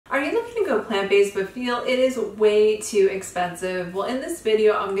you looking to go plant-based but feel it is way too expensive? Well, in this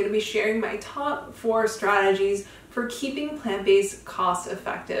video, I'm going to be sharing my top 4 strategies for keeping plant-based cost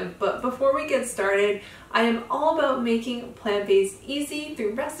effective. But before we get started, I am all about making plant-based easy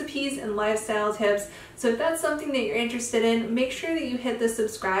through recipes and lifestyle tips. So if that's something that you're interested in, make sure that you hit the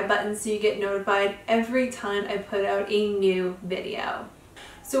subscribe button so you get notified every time I put out a new video.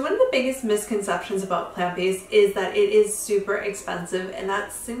 So one of the biggest misconceptions about plant-based is that it is super expensive, and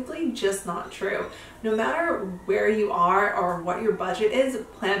that's simply just not true. No matter where you are or what your budget is,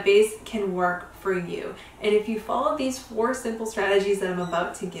 plant-based can work for you. And if you follow these 4 simple strategies that I'm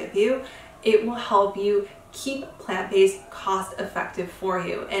about to give you, it will help you keep plant-based cost effective for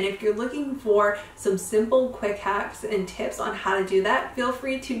you. And if you're looking for some simple quick hacks and tips on how to do that, feel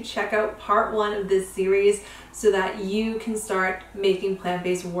free to check out part 1 of this series so that you can start making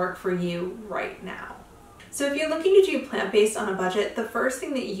plant-based work for you right now. So if you're looking to do plant-based on a budget, the first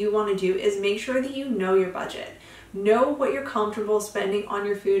thing that you want to do is make sure that you know your budget. Know what you're comfortable spending on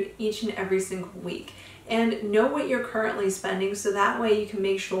your food each and every single week, and know what you're currently spending so that way you can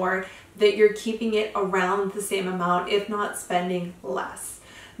make sure that you're keeping it around the same amount, if not spending less.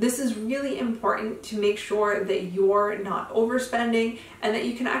 This is really important to make sure that you're not overspending and that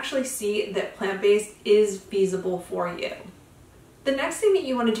you can actually see that plant-based is feasible for you. The next thing that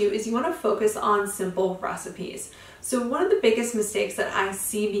you want to do is you want to focus on simple recipes. So one of the biggest mistakes that I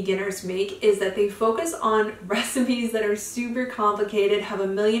see beginners make is that they focus on recipes that are super complicated, have a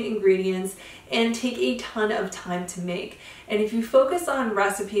million ingredients, and take a ton of time to make. And if you focus on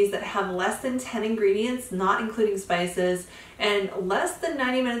recipes that have less than 10 ingredients, not including spices, and less than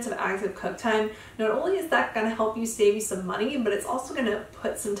 90 minutes of active cook time, not only is that going to help you save you some money, but it's also going to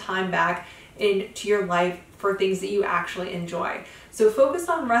put some time back into your life for things that you actually enjoy. So focus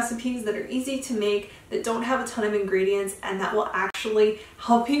on recipes that are easy to make, that don't have a ton of ingredients, and that will actually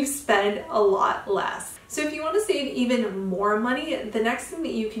help you spend a lot less. So if you want to save even more money, the next thing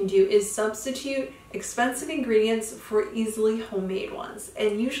that you can do is substitute expensive ingredients for easily homemade ones.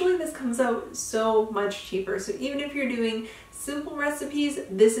 And usually this comes out so much cheaper. So even if you're doing simple recipes,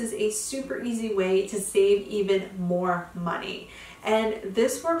 this is a super easy way to save even more money. And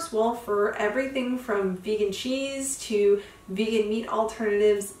this works well for everything from vegan cheese to vegan meat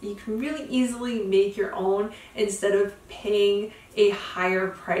alternatives. You can really easily make your own instead of paying a higher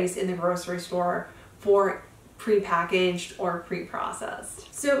price in the grocery store for pre-packaged or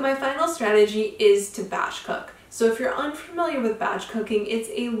pre-processed. So my final strategy is to batch cook. So if you're unfamiliar with batch cooking, it's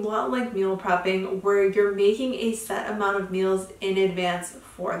a lot like meal prepping where you're making a set amount of meals in advance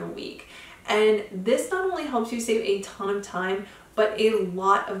for the week. And this not only helps you save a ton of time, but a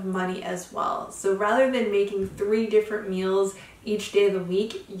lot of money as well. So rather than making 3 different meals each day of the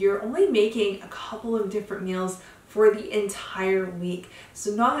week, you're only making a couple of different meals for the entire week.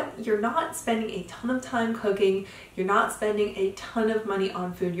 So you're not spending a ton of time cooking, you're not spending a ton of money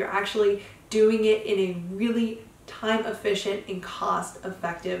on food, you're actually doing it in a really time efficient and cost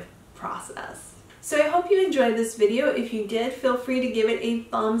effective process. So I hope you enjoyed this video. If you did, feel free to give it a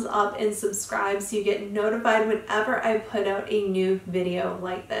thumbs up and subscribe so you get notified whenever I put out a new video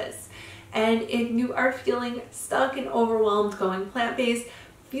like this. And if you are feeling stuck and overwhelmed going plant-based,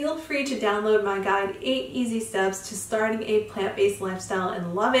 feel free to download my guide, 8 Easy Steps to Starting a Plant-Based Lifestyle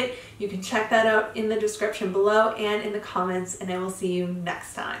and Love It. You can check that out in the description below and in the comments, and I will see you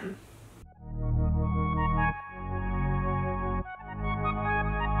next time.